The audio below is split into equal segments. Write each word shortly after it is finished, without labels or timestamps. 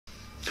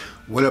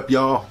What up,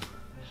 y'all?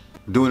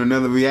 Doing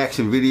another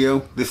reaction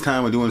video. This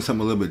time we're doing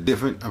something a little bit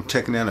different. I'm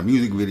checking out a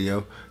music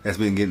video that's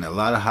been getting a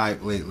lot of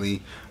hype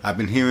lately. I've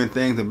been hearing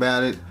things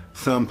about it,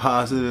 some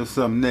positive,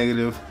 some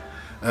negative.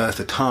 It's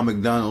a Tom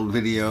McDonald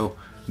video,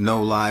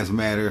 No Lives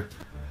Matter.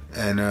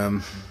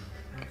 And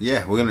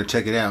yeah, we're gonna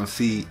check it out and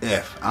see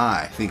if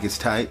I think it's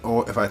tight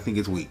or if I think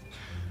it's weak.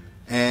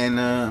 And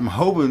I'm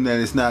hoping that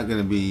it's not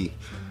gonna be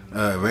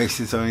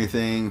racist or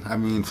anything. I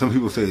mean, some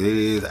people say it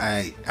is.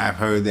 I've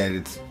heard that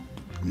it's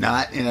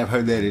not, and I've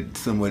heard that it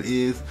somewhat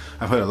is.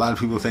 I've heard a lot of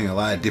people saying a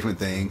lot of different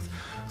things.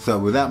 So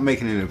without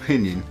making an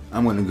opinion,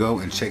 I'm going to go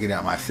and check it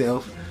out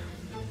myself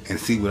and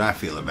see what I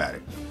feel about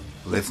it.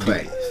 Let's do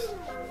this.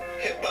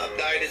 Hip-hop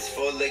diet is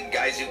full of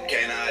guys who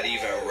cannot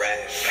even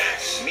rap.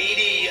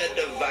 Media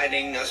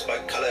dividing us by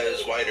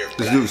colors, white or black.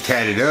 This dude's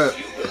tatted up. If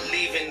you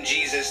believe in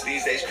Jesus,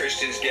 these days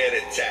Christians get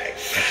attacked.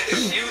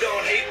 If you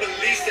don't hate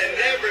police, then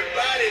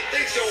everybody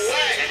thinks you're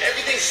whack.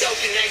 Everything's so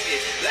connected.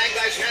 Black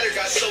Lives Matter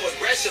got so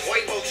aggressive.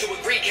 White folks who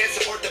agree can't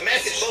support the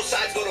message. Both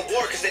sides go to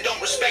war because they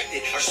don't respect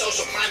it. Our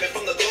social climate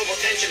from the global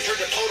tension turned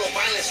to total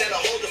violence and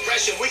a whole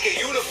depression. We can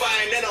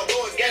unify and then I'll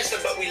go against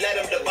them, but we let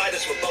them divide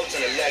us with votes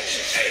and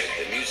elections. Hey,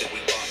 the music we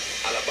bump,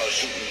 all about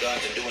shooting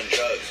guns and doing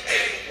drugs.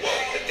 Hey, whoa,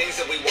 the things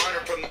that we want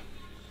are from...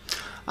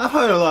 I've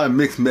heard a lot of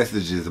mixed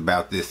messages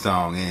about this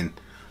song, and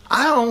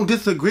I don't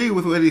disagree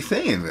with what he's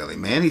saying, really,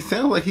 man. He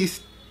sounds like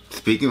he's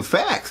speaking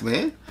facts,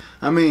 man.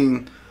 I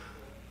mean,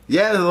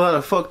 yeah, there's a lot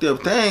of fucked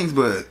up things,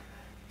 but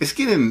it's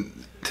getting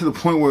to the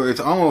point where it's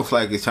almost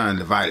like it's trying to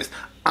divide us.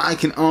 I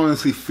can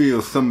honestly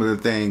feel some of the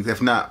things,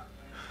 if not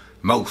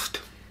most,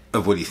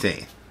 of what he's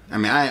saying. I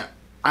mean,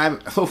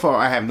 so far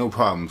I have no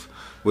problems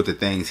with the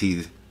things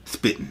he's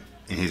spitting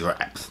in his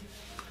raps.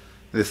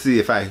 Let's see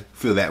if I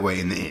feel that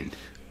way in the end.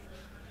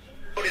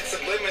 It's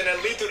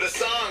subliminally through the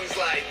songs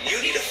like,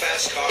 you need a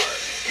fast car,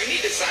 you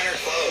need designer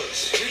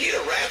clothes, you need a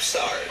rap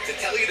star to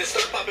tell you to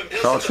start popping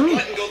pills all true.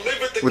 And go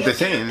live with the what they're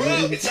saying.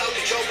 It's all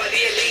controlled by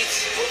the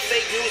elites. Put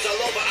fake news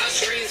all over our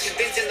screens,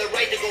 convincing the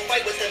right to go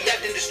fight with the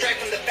left and distract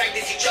from the fact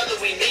it's each other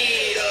we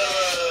need.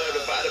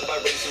 Divided by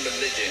race and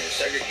religion,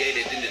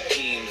 segregated into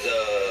teams.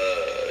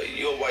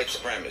 You're a white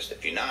supremacist.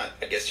 If you're not,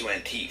 I guess you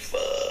Antifa.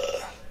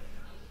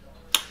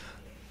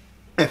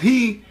 If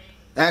he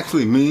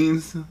actually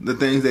means the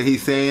things that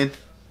he's saying,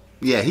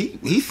 yeah,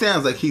 he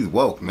sounds like he's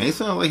woke, man. It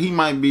sounds like he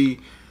might be,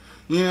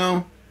 you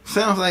know,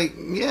 sounds like,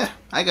 yeah,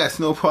 I got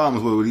no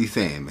problems with what he's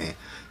saying, man.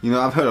 You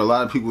know, I've heard a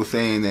lot of people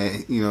saying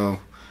that, you know,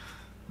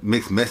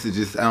 mixed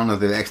messages. I don't know if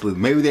they actually,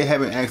 maybe they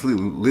haven't actually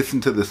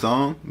listened to the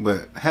song,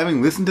 but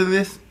having listened to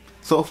this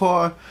so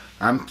far,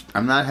 I'm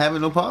not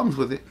having no problems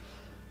with it.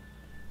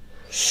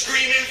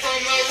 Screaming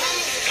from the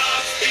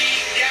rooftops,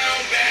 beat down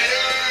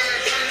better.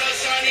 Turn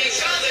us on each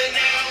other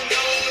now,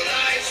 no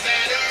lives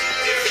matter.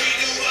 If we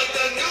do what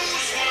the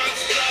news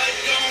wants, blood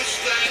don't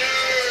splatter.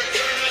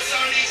 Turn us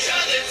on each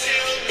other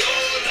till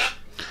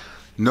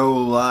No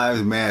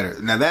lives matter.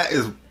 Now that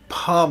is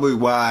probably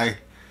why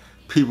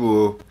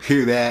people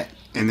hear that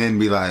and then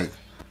be like,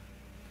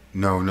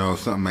 no,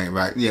 something ain't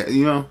right. Yeah,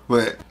 you know,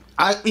 but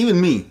even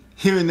me,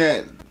 hearing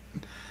that,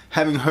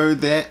 having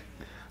heard that,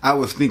 I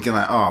was thinking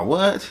like, oh,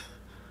 what?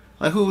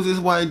 Like, who's this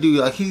white dude?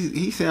 Like,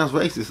 he sounds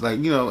racist. Like,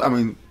 you know, I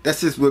mean,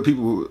 that's just what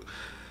people,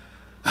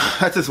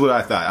 that's just what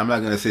I thought. I'm not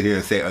going to sit here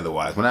and say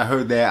otherwise. When I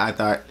heard that, I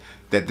thought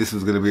that this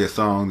was going to be a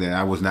song that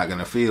I was not going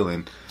to feel.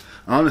 And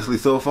honestly,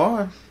 so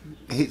far,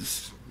 I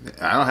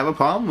don't have a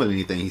problem with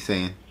anything he's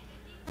saying.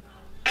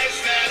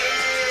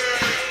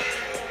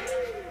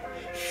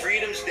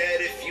 Freedom's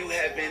dead if you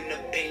have an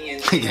opinion.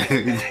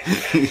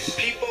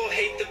 People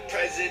hate the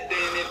president.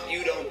 If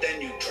you don't, then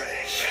you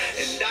trash.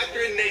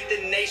 Indoctrinate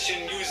the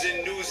nation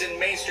using news and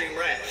mainstream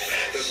rap.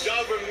 The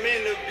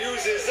government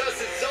abuses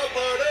us. It's all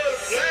part of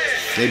the plan.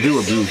 They do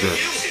abuse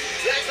us.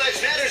 Black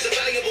Lives Matter is a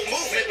valuable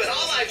movement, but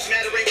all lives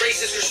matter ain't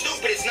racist or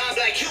stupid. It's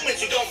non-black humans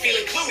who don't feel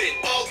included.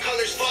 All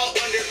colors fall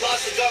under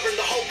laws to govern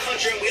the whole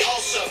country, and we all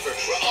suffer.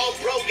 We're all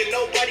broke and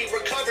nobody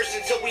recovers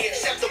until we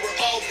accept that we're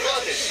all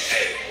brothers.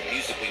 Hey, the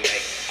music we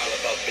make, all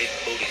about big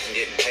booties and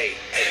getting paid.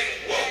 Hey,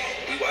 whoa,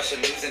 we watch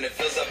the news and it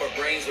fills up our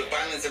brains with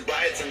violence and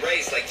riots and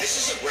race. Like, this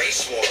is a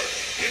race war.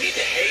 You need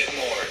to hate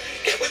more.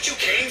 Get what you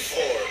came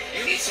for.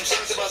 You need some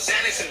songs about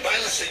Xanax and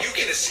violence so you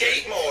can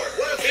escape more.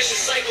 What a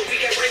vicious cycle we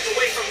can't break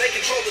away from. They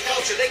control the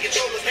culture, they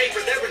control the paper.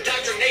 They're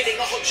indoctrinating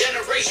a whole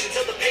generation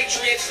till the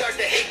patriots start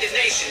to hate the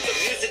nation. The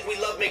music we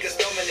love make us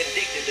dumb and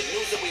addicted. The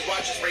news that we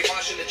watch is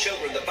brainwashing the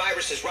children. The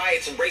viruses,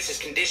 riots, and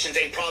racist conditions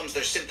ain't problems,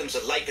 they're symptoms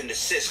of life in the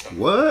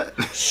system. What?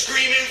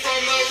 Screaming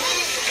from the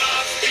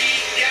rooftops,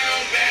 beat down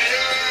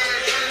better.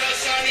 Turn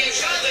us on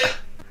each other.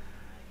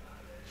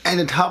 And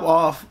to top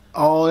off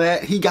all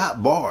that, he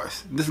got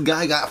bars. This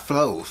guy got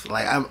flows.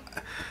 Like,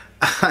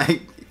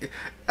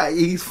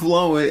 he's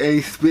flowing and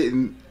he's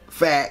spitting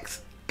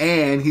facts,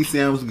 and he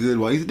sounds good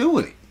while he's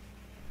doing it.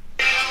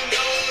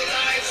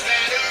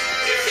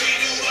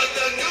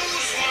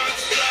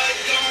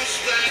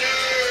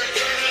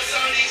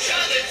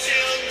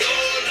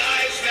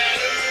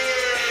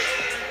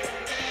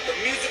 The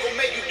music will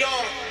make you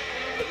dumb.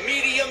 The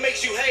media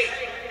makes you hate.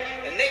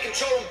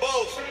 control them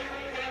both.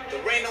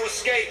 There ain't no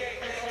escape.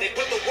 They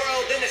put the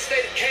world in a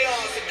state of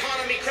chaos.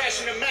 Economy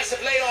crashing to massive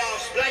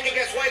layoffs. Black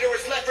against white, or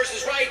it's left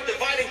versus right.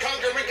 Divide and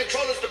conquer and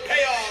control is the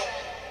payoff.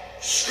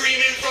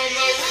 Screaming from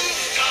the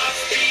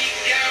rooftops, beat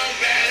down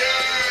better.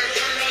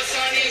 Turn us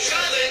on each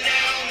other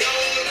now, no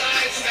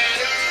lives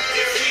matter.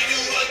 If we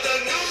do what the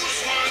news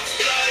wants,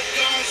 blood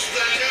gon'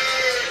 splatter.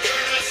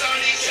 Turn us on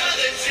each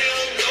other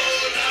till no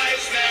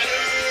lives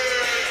matter.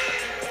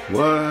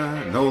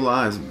 What? No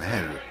lives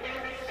matter.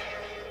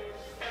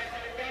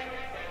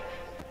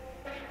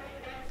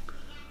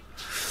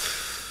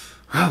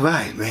 All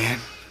right, man.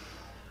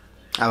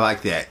 I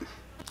like that.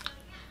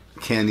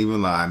 Can't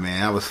even lie,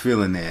 man. I was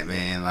feeling that,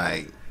 man.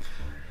 Like,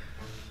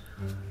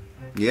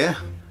 yeah.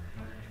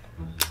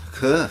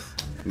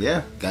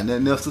 Yeah, got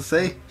nothing else to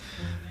say.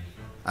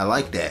 I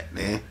like that,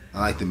 man. I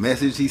like the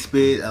message he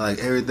spit. I like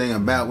everything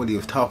about what he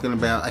was talking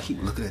about. I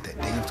keep looking at that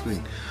damn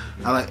screen.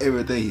 I like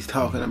everything he's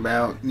talking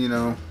about, you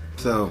know.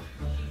 So,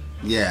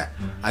 yeah.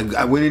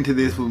 I went into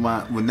this with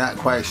not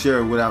quite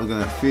sure what I was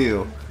going to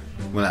feel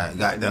when I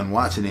got done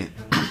watching it.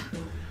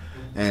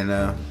 And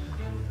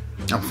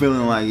I'm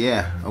feeling like,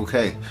 yeah,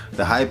 okay,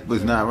 the hype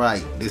was not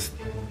right. This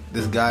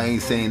guy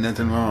ain't saying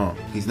nothing wrong.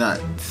 He's not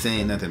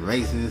saying nothing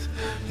racist.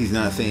 He's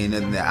not saying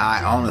nothing that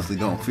I honestly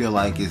don't feel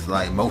like is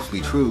like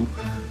mostly true.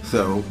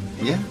 So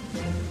yeah,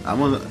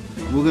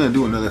 we're gonna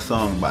do another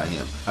song by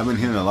him. I've been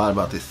hearing a lot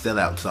about this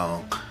Sellout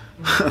song,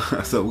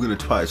 so we're gonna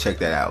try to check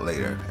that out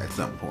later at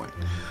some point.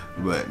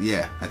 But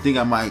yeah, I think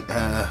I might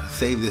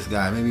save this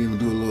guy. Maybe even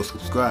do a little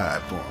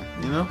subscribe for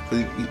him. You know,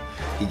 'cause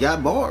he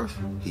got bars,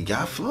 he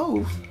got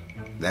flows.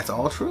 That's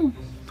all true.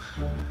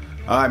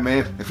 All right,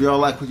 man. If y'all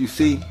like what you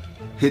see,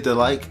 hit the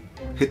like,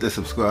 hit the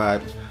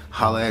subscribe,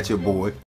 holla at your boy.